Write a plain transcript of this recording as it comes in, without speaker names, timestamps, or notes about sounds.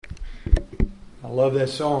I love that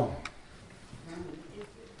song.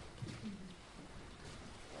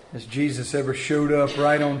 Has Jesus ever showed up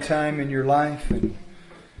right on time in your life? And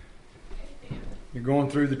you're going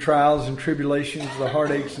through the trials and tribulations, the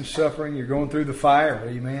heartaches and suffering. You're going through the fire.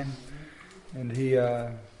 Amen. And He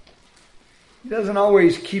doesn't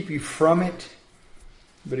always keep you from it,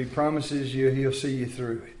 but He promises you He'll see you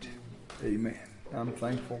through it. Amen. I'm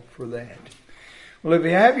thankful for that. Well, if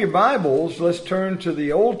you have your Bibles, let's turn to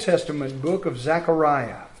the Old Testament book of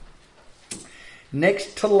Zechariah.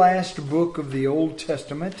 Next to last book of the Old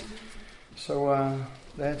Testament. So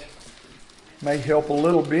that may help a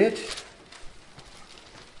little bit.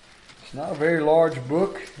 It's not a very large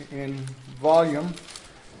book in volume,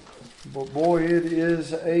 but boy, it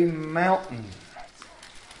is a mountain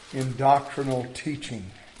in doctrinal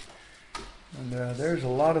teaching. And there's a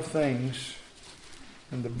lot of things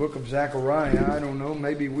in the book of Zechariah. I don't know,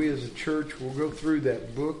 maybe we as a church will go through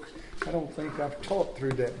that book. I don't think I've taught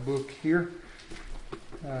through that book here.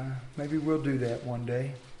 Maybe we'll do that one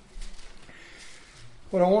day.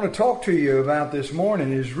 What I want to talk to you about this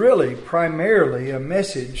morning is really primarily a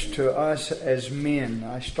message to us as men.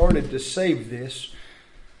 I started to save this.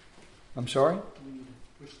 I'm sorry?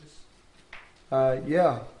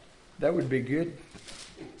 Yeah, that would be good.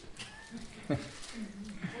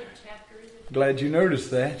 Glad you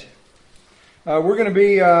noticed that. We're going to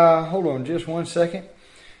be, hold on just one second.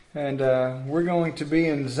 And we're going to be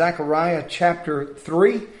in Zechariah chapter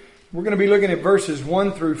 3. We're going to be looking at verses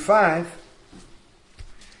 1 through 5.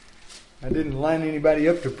 I didn't line anybody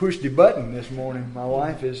up to push the button this morning. My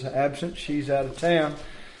wife is absent. She's out of town.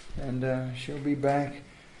 And she'll be back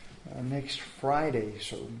next Friday.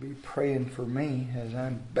 So be praying for me as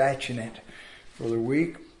I'm batching it for the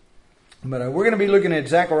week. But we're going to be looking at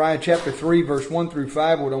Zechariah chapter 3, verse 1 through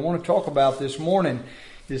 5. What I want to talk about this morning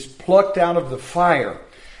is plucked out of the fire.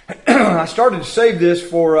 I started to save this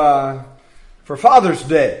for Father's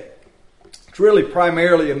Day. It's really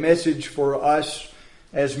primarily a message for us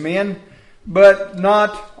as men, but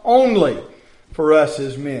not only for us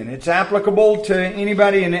as men. It's applicable to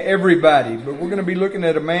anybody and everybody. But we're going to be looking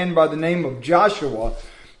at a man by the name of Joshua.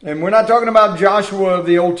 And we're not talking about Joshua of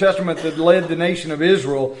the Old Testament that led the nation of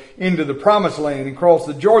Israel into the Promised Land and crossed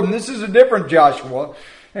the Jordan. This is a different Joshua.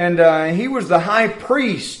 And he was the high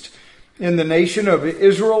priest in the nation of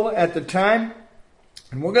Israel at the time.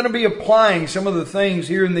 And we're going to be applying some of the things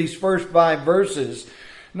here in these first 5 verses,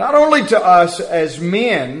 not only to us as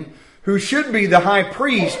men who should be the high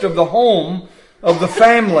priest of the home, of the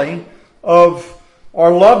family, of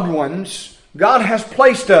our loved ones. God has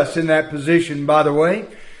placed us in that position, by the way.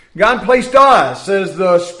 God placed us as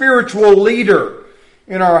the spiritual leader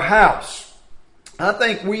in our house. I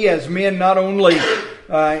think we as men, not only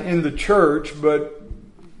in the church, but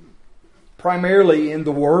primarily in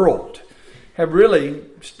the world, have really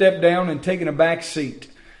stepped down and taken a back seat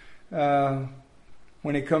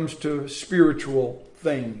when it comes to spiritual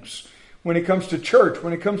things, when it comes to church,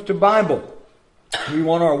 when it comes to Bible. We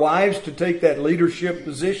want our wives to take that leadership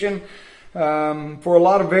position for a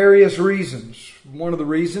lot of various reasons. One of the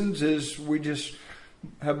reasons is we just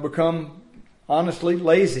have become, honestly,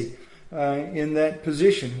 lazy in that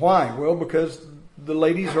position. Why? Well, because the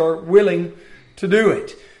ladies are willing to do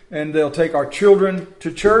it. And they'll take our children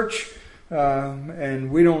to church,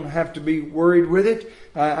 and we don't have to be worried with it.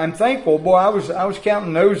 I'm thankful. Boy, I was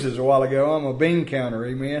counting noses a while ago. I'm a bean counter,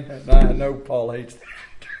 amen? I know Paul hates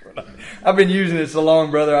that. I've been using it so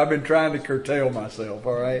long, brother, I've been trying to curtail myself,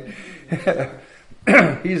 all right?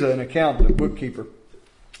 He's an accountant, a bookkeeper.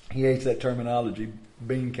 He hates that terminology,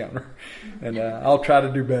 bean counter. And I'll try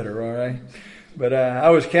to do better, all right? But I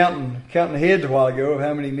was counting heads a while ago of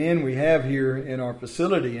how many men we have here in our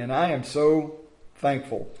facility, and I am so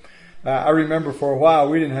thankful. I remember for a while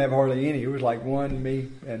we didn't have hardly any. It was like one, me,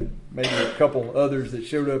 and maybe a couple others that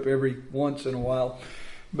showed up every once in a while.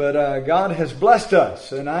 But God has blessed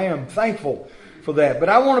us, and I am thankful for that. But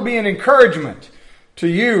I want to be an encouragement to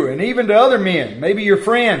you and even to other men, maybe your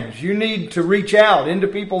friends. You need to reach out into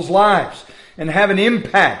people's lives and have an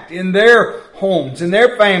impact in their homes, in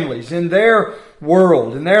their families, in their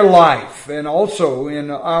world, in their life, and also in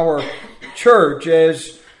our church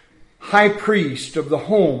as high priest of the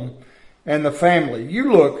home and the family.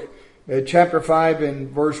 You look at chapter 5 and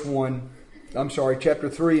verse 1. Chapter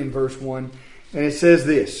 3 and verse 1. And it says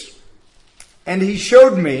this. And he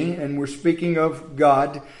showed me, and we're speaking of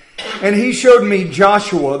God, and he showed me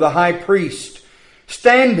Joshua the high priest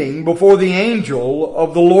standing before the angel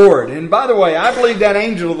of the Lord. And by the way, I believe that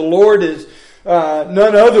angel of the Lord is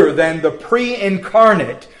none other than the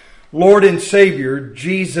pre-incarnate Lord and Savior,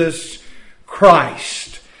 Jesus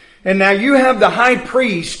Christ. And now you have the high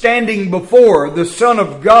priest standing before the Son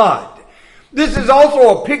of God. This is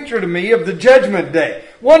also a picture to me of the judgment day.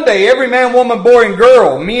 One day, every man, woman, boy, and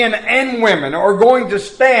girl, men and women, are going to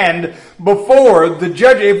stand before the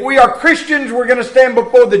judge. If we are Christians, we're going to stand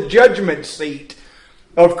before the judgment seat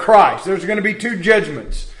of Christ. There's going to be two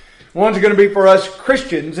judgments. One's going to be for us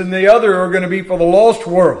Christians, and the other are going to be for the lost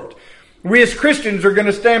world. We as Christians are going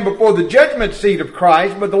to stand before the judgment seat of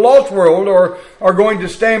Christ, but the lost world are going to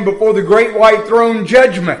stand before the great white throne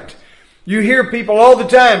judgment. You hear people all the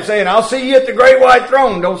time saying, I'll see you at the great white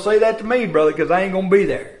throne. Don't say that to me, brother, because I ain't going to be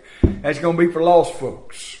there. That's going to be for lost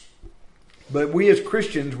folks. But we as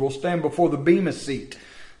Christians will stand before the bema seat,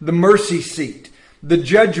 the mercy seat, the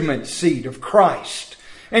judgment seat of Christ.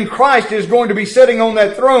 And Christ is going to be sitting on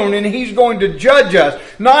that throne, and He's going to judge us,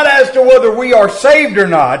 not as to whether we are saved or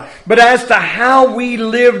not, but as to how we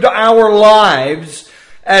lived our lives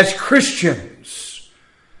as Christians.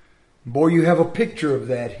 Boy, you have a picture of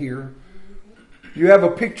that here. You have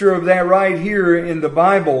a picture of that right here in the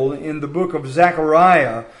Bible, in the book of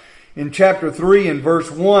Zechariah, in chapter 3 and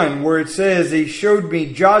verse 1, where it says, He showed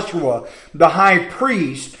me Joshua, the high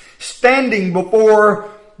priest, standing before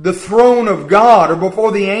the throne of God, or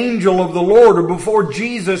before the angel of the Lord, or before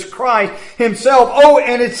Jesus Christ Himself. Oh,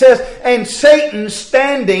 and it says, and Satan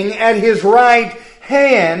standing at His right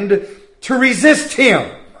hand to resist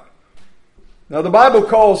Him. Now the Bible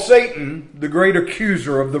calls Satan the great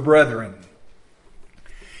accuser of the brethren.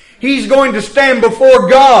 He's going to stand before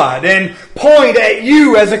God and point at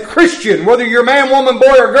you as a Christian, whether you're man, woman,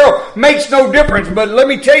 boy, or girl, makes no difference. But let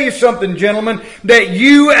me tell you something, gentlemen, that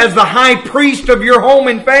you as the high priest of your home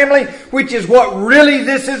and family, which is what really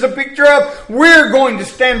this is a picture of, we're going to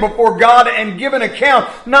stand before God and give an account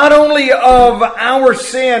not only of our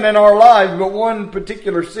sin in our lives, but one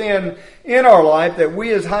particular sin in our life that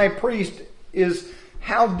we as high priest is,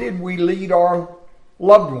 how did we lead our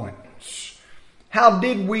loved ones? How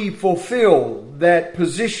did we fulfill that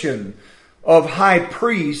position of high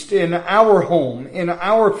priest in our home, in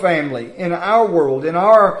our family, in our world, in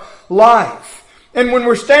our life? And when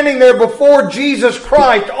we're standing there before Jesus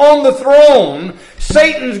Christ on the throne,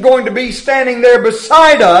 Satan's going to be standing there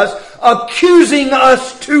beside us, accusing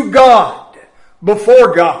us to God,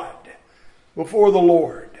 before the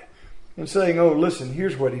Lord, and saying, oh, listen,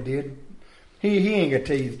 here's what he did. He ain't going to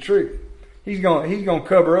tell you the truth. He's going to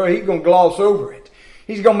cover up. He's going to gloss over it.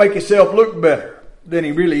 He's going to make himself look better than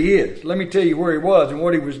he really is. Let me tell you where he was and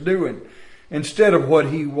what he was doing instead of what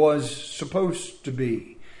he was supposed to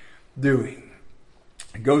be doing.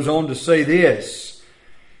 It goes on to say this.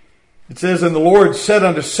 It says, and the Lord said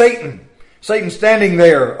unto Satan, Satan standing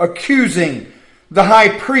there accusing the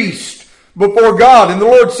high priest before God. And the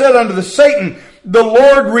Lord said unto the Satan, the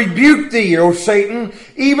Lord rebuke thee, O Satan,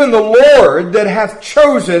 even the Lord that hath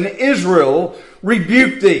chosen Israel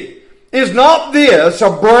rebuke thee. Is not this a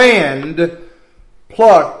brand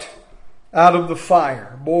plucked out of the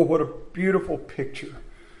fire? Boy, what a beautiful picture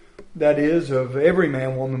that is of every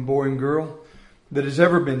man, woman, boy, and girl that has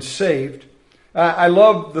ever been saved. I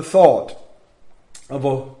love the thought of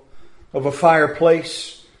a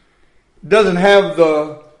fireplace. It doesn't have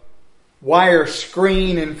the wire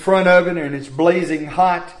screen in front of it and it's blazing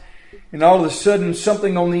hot, and all of a sudden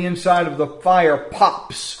something on the inside of the fire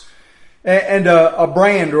pops, and a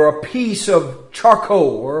brand or a piece of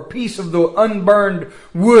charcoal or a piece of the unburned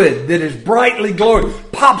wood that is brightly glowing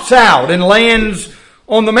pops out and lands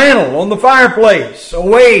on the mantle, on the fireplace,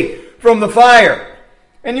 away from the fire.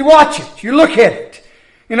 And you watch it, you look at it,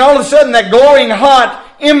 and all of a sudden that glowing hot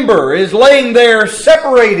ember is laying there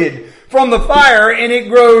separated from the fire, and it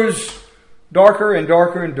grows darker and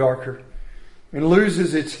darker and darker, and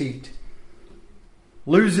loses its heat,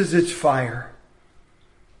 loses its fire.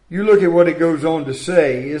 You look at what it goes on to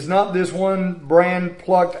say. Is not this one brand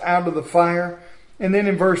plucked out of the fire? And then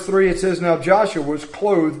in verse 3 it says, now Joshua was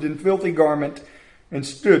clothed in filthy garment and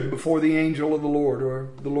stood before the angel of the Lord, or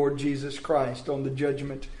the Lord Jesus Christ, on the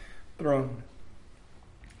judgment throne.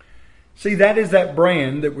 See, that is that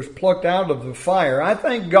brand that was plucked out of the fire. I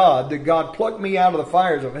thank God that God plucked me out of the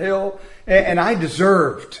fires of hell, and I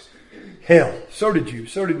deserved hell. So did you.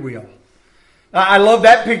 So did we all. I love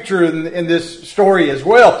that picture in this story as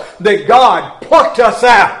well, that God plucked us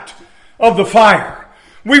out of the fire.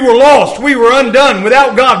 We were lost. We were undone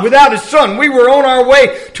without God, without His Son. We were on our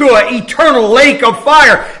way to an eternal lake of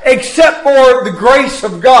fire, except for the grace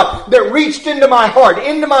of God that reached into my heart,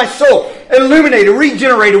 into my soul, illuminated,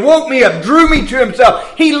 regenerated, woke me up, drew me to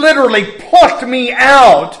Himself. He literally plucked me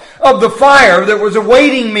out of the fire that was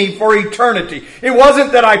awaiting me for eternity. It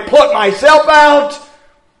wasn't that I plucked myself out.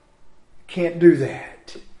 Can't do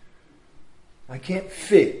that. I can't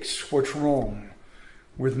fix what's wrong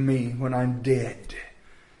with me when I'm dead.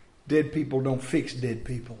 Dead people don't fix dead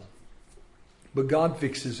people. But God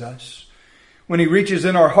fixes us. When He reaches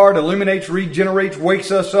in our heart, illuminates, regenerates,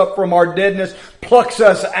 wakes us up from our deadness, plucks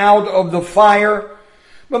us out of the fire.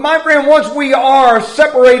 But my friend, once we are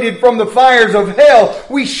separated from the fires of hell,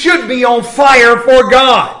 we should be on fire for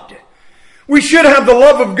God. We should have the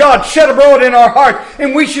love of God shed abroad in our heart.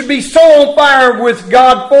 And we should be so on fire with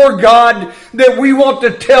God, for God, that we want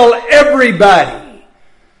to tell everybody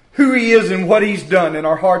who He is and what He's done in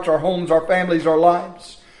our hearts, our homes, our families, our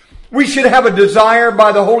lives. We should have a desire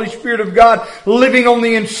by the Holy Spirit of God living on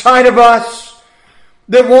the inside of us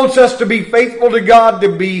that wants us to be faithful to God,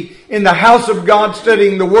 to be in the house of God,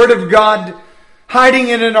 studying the Word of God, hiding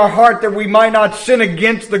it in our heart that we might not sin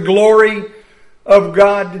against the glory of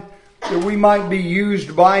God, that we might be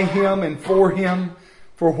used by Him and for Him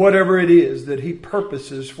for whatever it is that He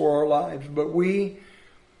purposes for our lives. But we,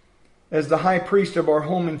 as the high priest of our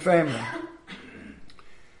home and family,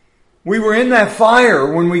 we were in that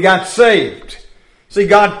fire when we got saved. See,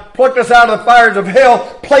 God plucked us out of the fires of hell,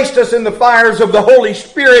 placed us in the fires of the Holy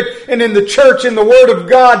Spirit and in the church, in the Word of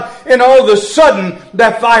God, and all of a sudden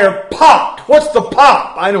that fire popped. What's the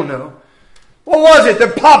pop? I don't know. What was it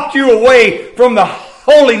that popped you away from the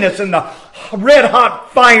holiness and the red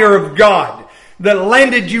hot fire of God that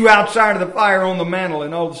landed you outside of the fire on the mantle,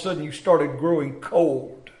 and all of a sudden you started growing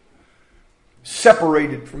cold,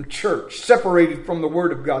 separated from church, separated from the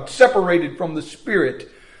Word of God, separated from the Spirit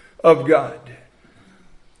of God?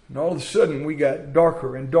 And all of a sudden we got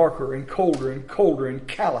darker and darker and colder and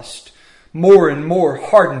calloused, more and more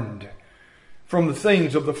hardened from the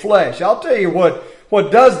things of the flesh. I'll tell you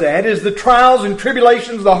what does that is the trials and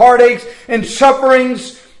tribulations, the heartaches and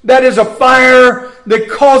sufferings. That is a fire that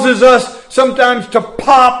causes us sometimes to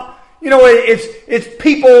pop. You know, it's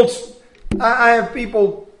people's. I have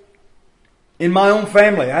people in my own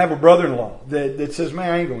family. I have a brother-in-law that says, "Man,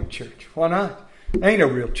 I ain't going to church." Why not? There ain't no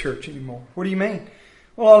real church anymore. What do you mean?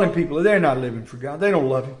 Well, all them people, they're not living for God. They don't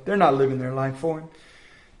love Him. They're not living their life for Him.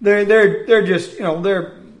 They're just,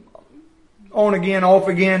 they're on again, off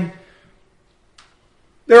again.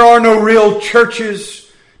 There are no real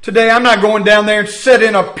churches today. I'm not going down there and sit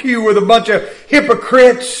in a pew with a bunch of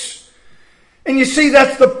hypocrites. And you see,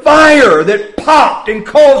 that's the fire that popped and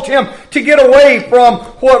caused him to get away from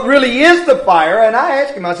what really is the fire. And I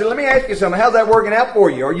asked him, I said, let me ask you something. How's that working out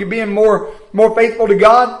for you? Are you being more faithful to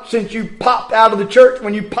God since you popped out of the church,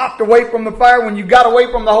 when you popped away from the fire, when you got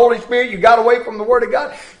away from the Holy Spirit, you got away from the Word of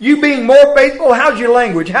God? You being more faithful? How's your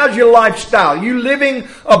language? How's your lifestyle? You living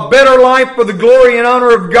a better life for the glory and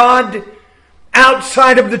honor of God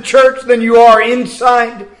outside of the church than you are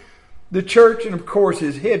inside the church? And of course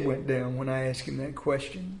his head went down when I asked him that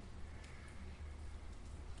question.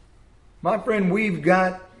 My friend, we've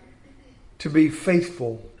got to be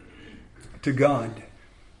faithful to God,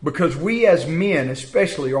 because we as men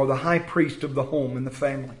especially are the high priest of the home and the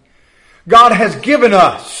family. God has given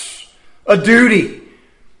us a duty,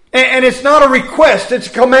 and it's not a request, it's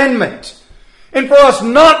a commandment. And for us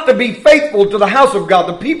not to be faithful to the house of God,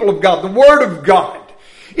 the people of God, the Word of God,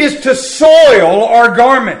 is to soil our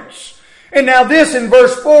garments. And now this in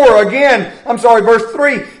verse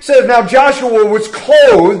 3 says, now Joshua was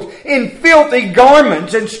clothed in filthy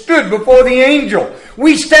garments and stood before the angel.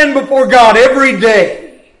 We stand before God every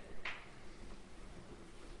day.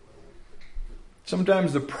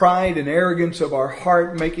 Sometimes the pride and arrogance of our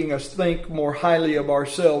heart making us think more highly of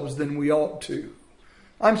ourselves than we ought to.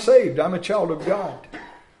 I'm saved. I'm a child of God.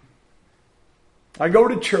 I go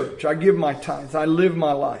to church. I give my tithes. I live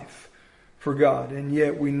my life for God. And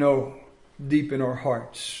yet we know deep in our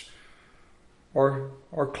hearts, our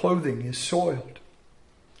clothing is soiled.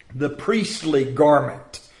 The priestly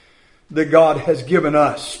garment that God has given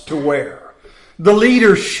us to wear. The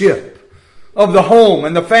leadership of the home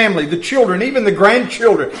and the family, the children, even the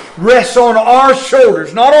grandchildren, rests on our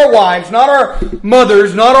shoulders. Not our wives, not our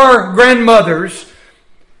mothers, not our grandmothers.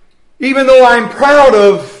 Even though I'm proud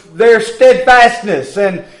of their steadfastness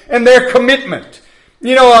and their commitment.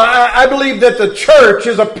 You know, I believe that the church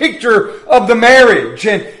is a picture of the marriage.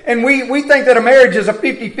 And we think that a marriage is a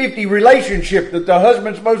 50-50 relationship. That the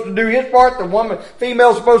husband's supposed to do his part, the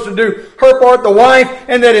female's supposed to do her part, the wife.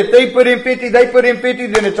 And that if they put in 50, they put in 50,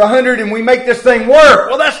 then it's 100 and we make this thing work.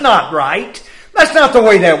 Well, that's not right. That's not the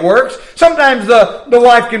way that works. Sometimes the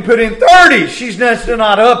wife can put in 30. She's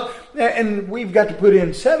not up. And we've got to put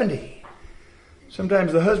in 70.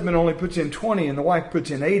 Sometimes the husband only puts in 20 and the wife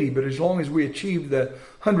puts in 80, but as long as we achieve the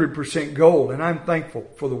 100% goal, and I'm thankful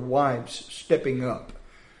for the wives stepping up,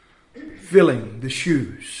 filling the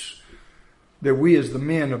shoes that we as the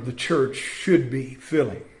men of the church should be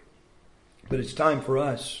filling. But it's time for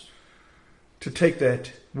us to take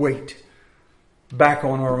that weight back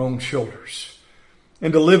on our own shoulders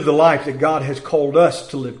and to live the life that God has called us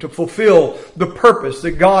to live, to fulfill the purpose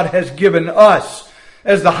that God has given us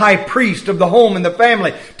as the high priest of the home and the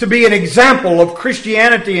family, to be an example of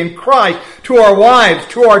Christianity in Christ to our wives,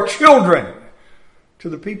 to our children, to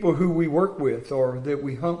the people who we work with or that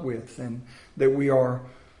we hunt with and that we are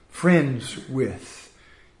friends with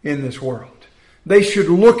in this world. They should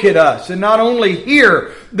look at us and not only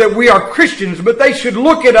hear that we are Christians, but they should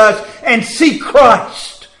look at us and see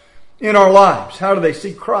Christ in our lives. How do they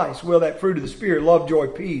see Christ? Well, that fruit of the Spirit, love, joy,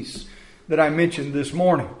 peace, that I mentioned this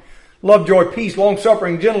morning. Love, joy, peace,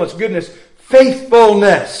 long-suffering, gentleness, goodness,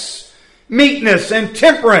 faithfulness, meekness, and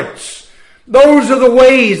temperance. Those are the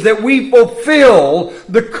ways that we fulfill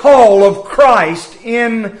the call of Christ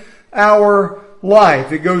in our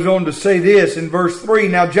life. It goes on to say this in verse 3.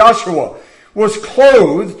 Now Joshua was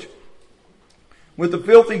clothed with the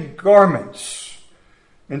filthy garments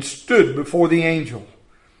and stood before the angel.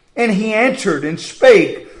 And he answered and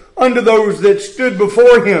spake unto those that stood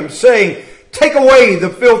before him, saying, Take away the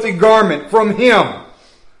filthy garment from him.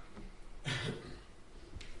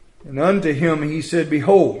 And unto him he said,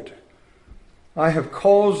 Behold, I have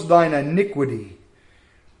caused thine iniquity,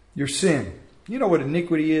 your sin. You know what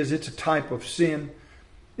iniquity is? It's a type of sin.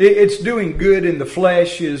 It's doing good in the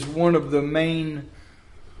flesh is one of the main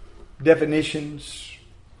definitions.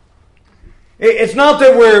 It's not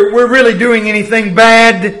that we're really doing anything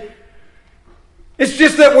bad. It's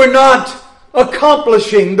just that we're not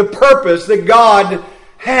accomplishing the purpose that God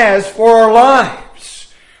has for our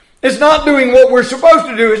lives. It's not doing what we're supposed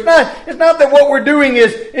to do. It's not that what we're doing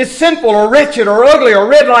is sinful or wretched or ugly or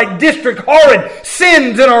red light district horrid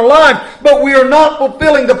sins in our lives, but we are not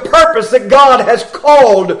fulfilling the purpose that God has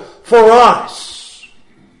called for us.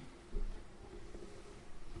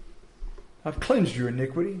 I've cleansed your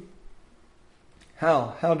iniquity.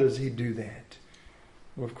 How? How does he do that?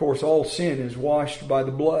 Well, of course, all sin is washed by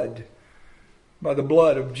the blood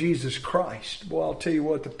of Jesus Christ. Well, I'll tell you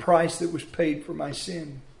what, the price that was paid for my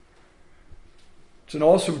sin. It's an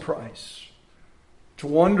awesome price. It's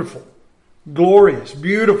wonderful, glorious,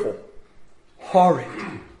 beautiful, horrid,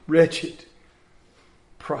 wretched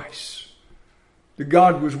price. That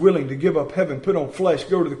God was willing to give up heaven, put on flesh,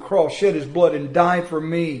 go to the cross, shed his blood, and die for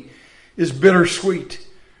me is bittersweet.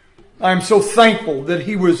 I'm so thankful that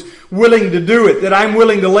he was willing to do it, that I'm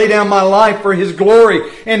willing to lay down my life for his glory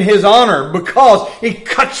and his honor, because it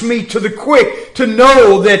cuts me to the quick to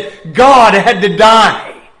know that God had to die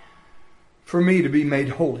for me to be made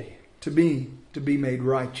holy, to be made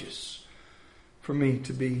righteous, for me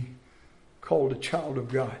to be called a child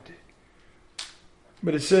of God.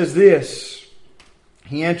 But it says this,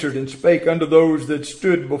 he answered and spake unto those that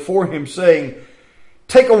stood before him, saying,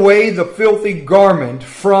 Take away the filthy garment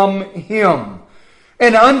from him.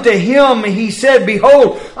 And unto him he said,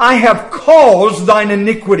 Behold, I have caused thine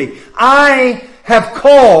iniquity. I have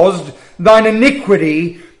caused thine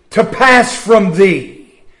iniquity to pass from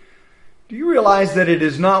thee. Do you realize that it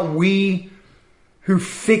is not we who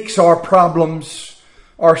fix our problems,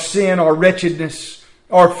 our sin, our wretchedness,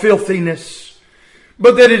 our filthiness,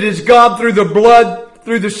 but that it is God through the blood,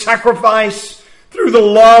 through the sacrifice, through the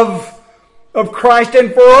love of Christ?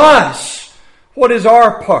 And for us, what is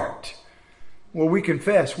our part? Well, we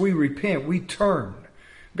confess, we repent, we turn.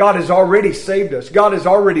 God has already saved us. God has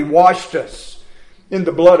already washed us in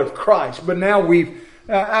the blood of Christ. But now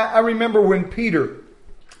I remember when Peter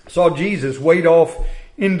saw Jesus wade off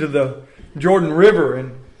into the Jordan River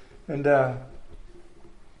and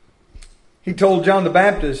he told John the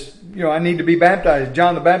Baptist, I need to be baptized.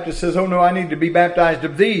 John the Baptist says, oh no, I need to be baptized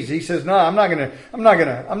of these. He says, no, I'm not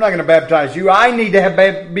gonna baptize you. I need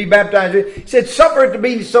to be baptized. He said, suffer it to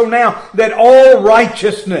be so now that all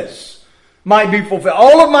righteousness might be fulfilled.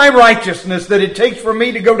 All of my righteousness that it takes for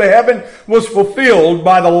me to go to heaven was fulfilled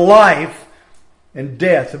by the life and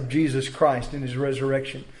death of Jesus Christ in his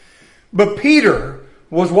resurrection. But Peter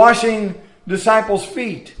was washing disciples'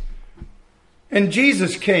 feet, and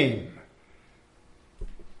Jesus came.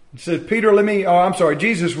 He said,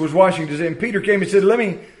 Jesus was washing his feet, and Peter came and said, let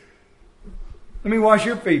me wash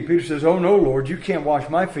your feet. Peter says, oh no, Lord, you can't wash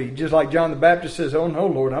my feet. Just like John the Baptist says, oh no,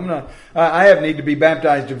 Lord, I have need to be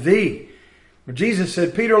baptized of thee. But Jesus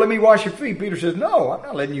said, Peter, let me wash your feet. Peter says, no, I'm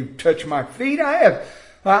not letting you touch my feet.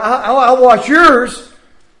 I'll wash yours.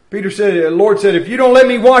 Lord said, if you don't let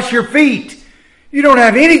me wash your feet, you don't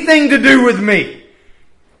have anything to do with me.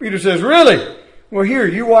 Peter says, really? Well, here,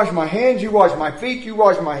 you wash my hands, you wash my feet, you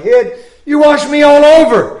wash my head, you wash me all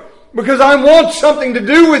over, because I want something to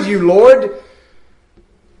do with you, Lord.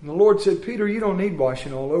 And the Lord said, Peter, you don't need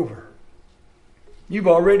washing all over. You've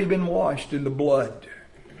already been washed in the blood.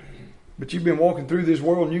 But you've been walking through this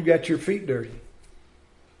world and you got your feet dirty.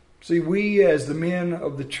 See, we as the men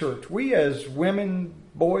of the church, we as women,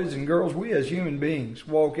 boys and girls, we as human beings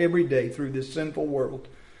walk every day through this sinful world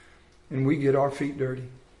and we get our feet dirty.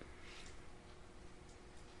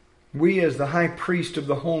 We as the high priest of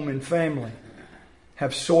the home and family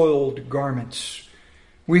have soiled garments.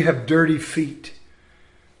 We have dirty feet.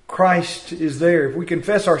 Christ is there. If we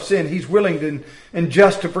confess our sin, He's willing and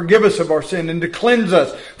just to forgive us of our sin and to cleanse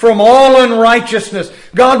us from all unrighteousness.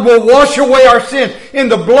 God will wash away our sin in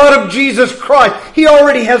the blood of Jesus Christ. He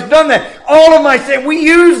already has done that. All of my sin. We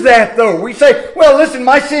use that though. We say, well, listen,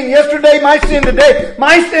 my sin yesterday, my sin today,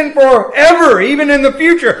 my sin forever, even in the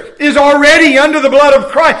future, is already under the blood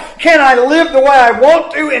of Christ. Can I live the way I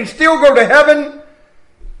want to and still go to heaven?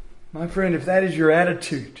 My friend, if that is your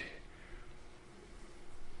attitude,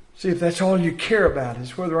 see, if that's all you care about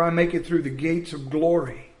is whether I make it through the gates of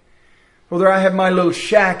glory, whether I have my little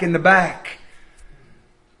shack in the back,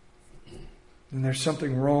 then there's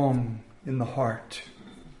something wrong in the heart.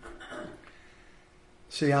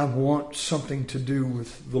 See, I want something to do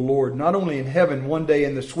with the Lord, not only in heaven one day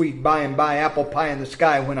in the sweet by and by apple pie in the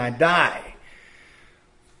sky when I die,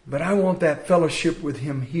 but I want that fellowship with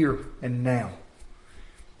Him here and now,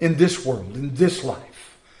 in this world, in this life.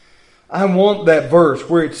 I want that verse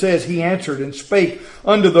where it says, He answered and spake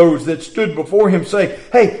unto those that stood before Him, saying,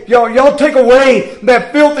 hey, y'all take away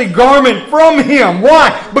that filthy garment from him.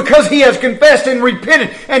 Why? Because he has confessed and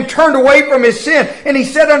repented and turned away from his sin. And He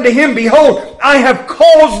said unto him, behold, I have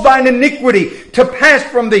caused thine iniquity to pass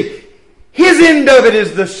from thee. His end of it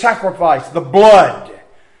is the sacrifice, the blood.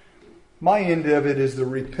 My end of it is the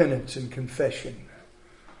repentance and confession.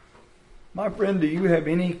 My friend, do you have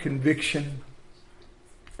any conviction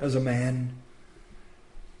as a man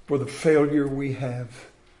for the failure we have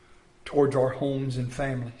towards our homes and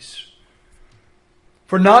families?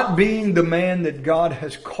 For not being the man that God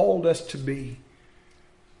has called us to be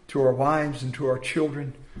to our wives and to our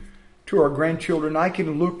children, to our grandchildren. I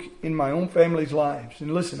can look in my own family's lives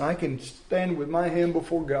and listen, I can stand with my hand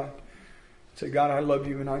before God and say, God, I love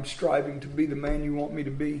you and I'm striving to be the man you want me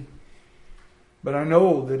to be. But I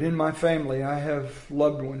know that in my family I have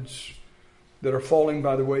loved ones that are falling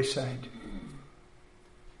by the wayside.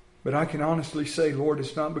 But I can honestly say, Lord,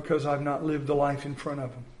 it's not because I've not lived the life in front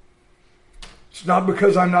of them. It's not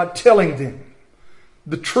because I'm not telling them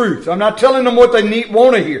the truth. I'm not telling them what they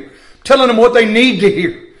want to hear. I'm telling them what they need to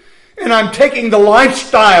hear. And I'm taking the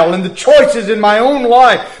lifestyle and the choices in my own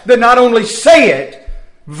life that not only say it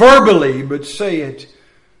verbally, but say it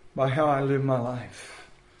by how I live my life.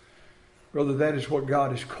 Brother, that is what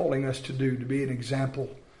God is calling us to do, to be an example,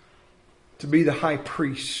 to be the high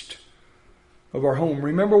priest of our home.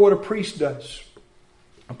 Remember what a priest does.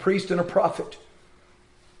 A priest and a prophet.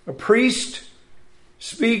 A priest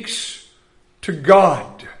speaks to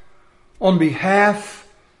God on behalf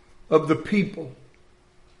of the people.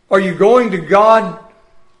 Are you going to God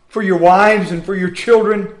for your wives and for your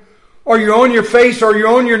children? Are you on your face? Are you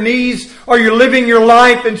on your knees? Are you living your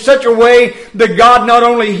life in such a way that God not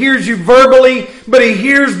only hears you verbally, but He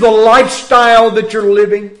hears the lifestyle that you're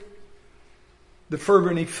living? The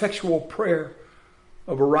fervent, effectual prayer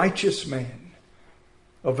of a righteous man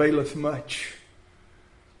availeth much.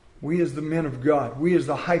 We as the men of God, we as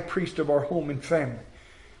the high priest of our home and family,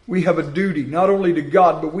 we have a duty not only to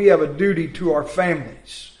God, but we have a duty to our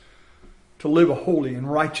families to live a holy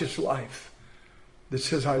and righteous life that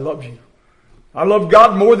says, I love you. I love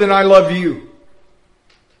God more than I love you.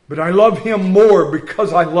 But I love Him more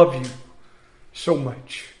because I love you so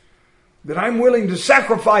much that I'm willing to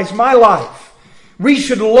sacrifice my life. We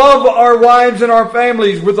should love our wives and our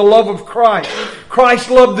families with the love of Christ. Christ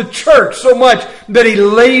loved the church so much that He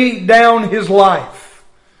laid down His life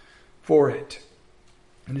for it.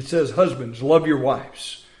 And it says, husbands, love your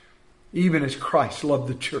wives, even as Christ loved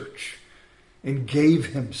the church and gave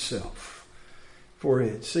Himself for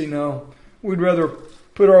it. See, no, we'd rather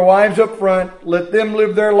put our wives up front, let them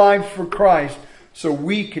live their lives for Christ so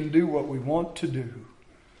we can do what we want to do,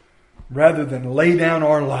 rather than lay down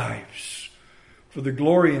our lives for the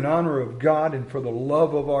glory and honor of God and for the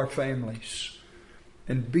love of our families,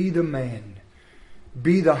 and be the man,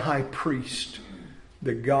 be the high priest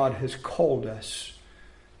that God has called us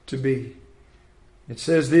to be. It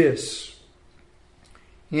says this,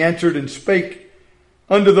 He answered and spake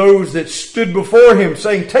unto those that stood before him,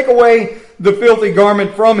 saying, take away the filthy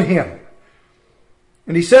garment from him.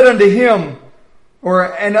 And he said unto him,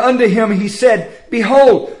 and unto him he said,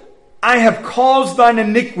 behold, I have caused thine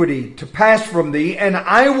iniquity to pass from thee, and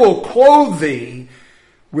I will clothe thee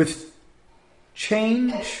with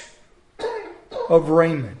change of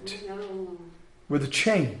raiment. With a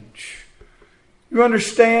change. You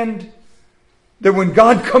understand that when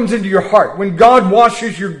God comes into your heart, when God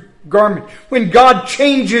washes your garment, when God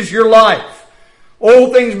changes your life,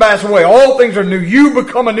 old things pass away, all things are new. You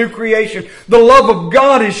become a new creation. The love of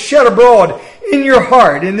God is shed abroad in your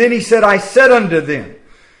heart. And then he said, I said unto them,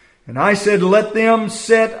 and I said, let them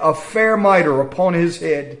set a fair mitre upon his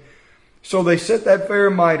head. So they set that fair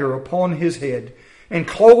mitre upon his head, and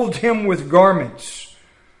clothed him with garments.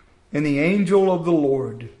 And the angel of the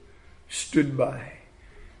Lord stood by.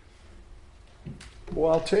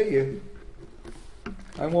 Well, I'll tell you,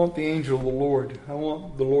 I want the angel of the Lord. I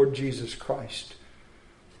want the Lord Jesus Christ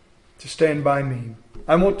to stand by me.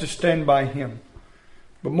 I want to stand by him.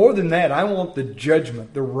 But more than that, I want the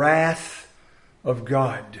judgment, the wrath of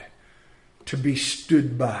God to be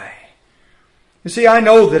stood by. You see, I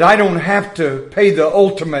know that I don't have to pay the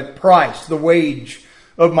ultimate price, the wage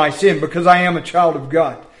of my sin, because I am a child of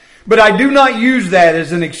God. But I do not use that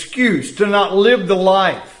as an excuse to not live the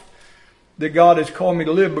life that God has called me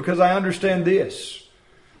to live, because I understand this,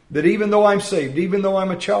 that even though I'm saved, even though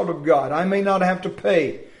I'm a child of God, I may not have to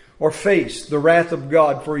pay or face the wrath of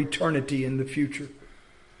God for eternity in the future.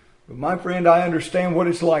 But my friend, I understand what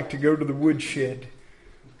it's like to go to the woodshed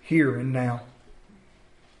here and now.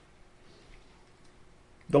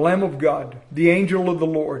 The Lamb of God, the angel of the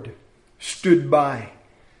Lord, stood by.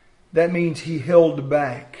 That means he held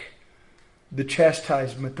back the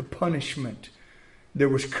chastisement, the punishment that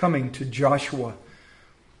was coming to Joshua,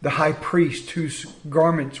 the high priest whose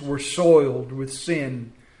garments were soiled with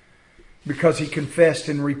sin because he confessed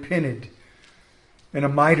and repented. And a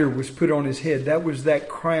mitre was put on his head. That was that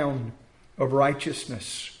crown of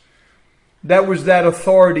righteousness. That was that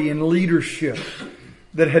authority and leadership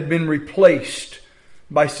that had been replaced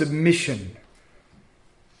by submission.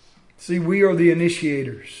 See, we are the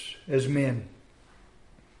initiators as men.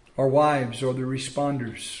 Our wives are the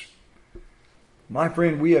responders. My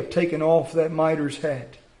friend, we have taken off that mitre's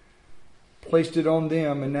hat, placed it on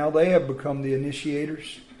them, and now they have become the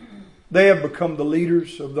initiators. They have become the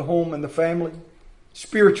leaders of the home and the family,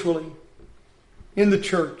 spiritually, in the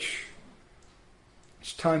church.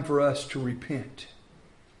 It's time for us to repent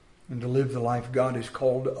and to live the life God has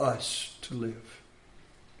called us to live.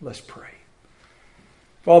 Let's pray.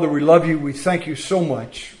 Father, we love you. We thank you so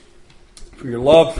much for your love,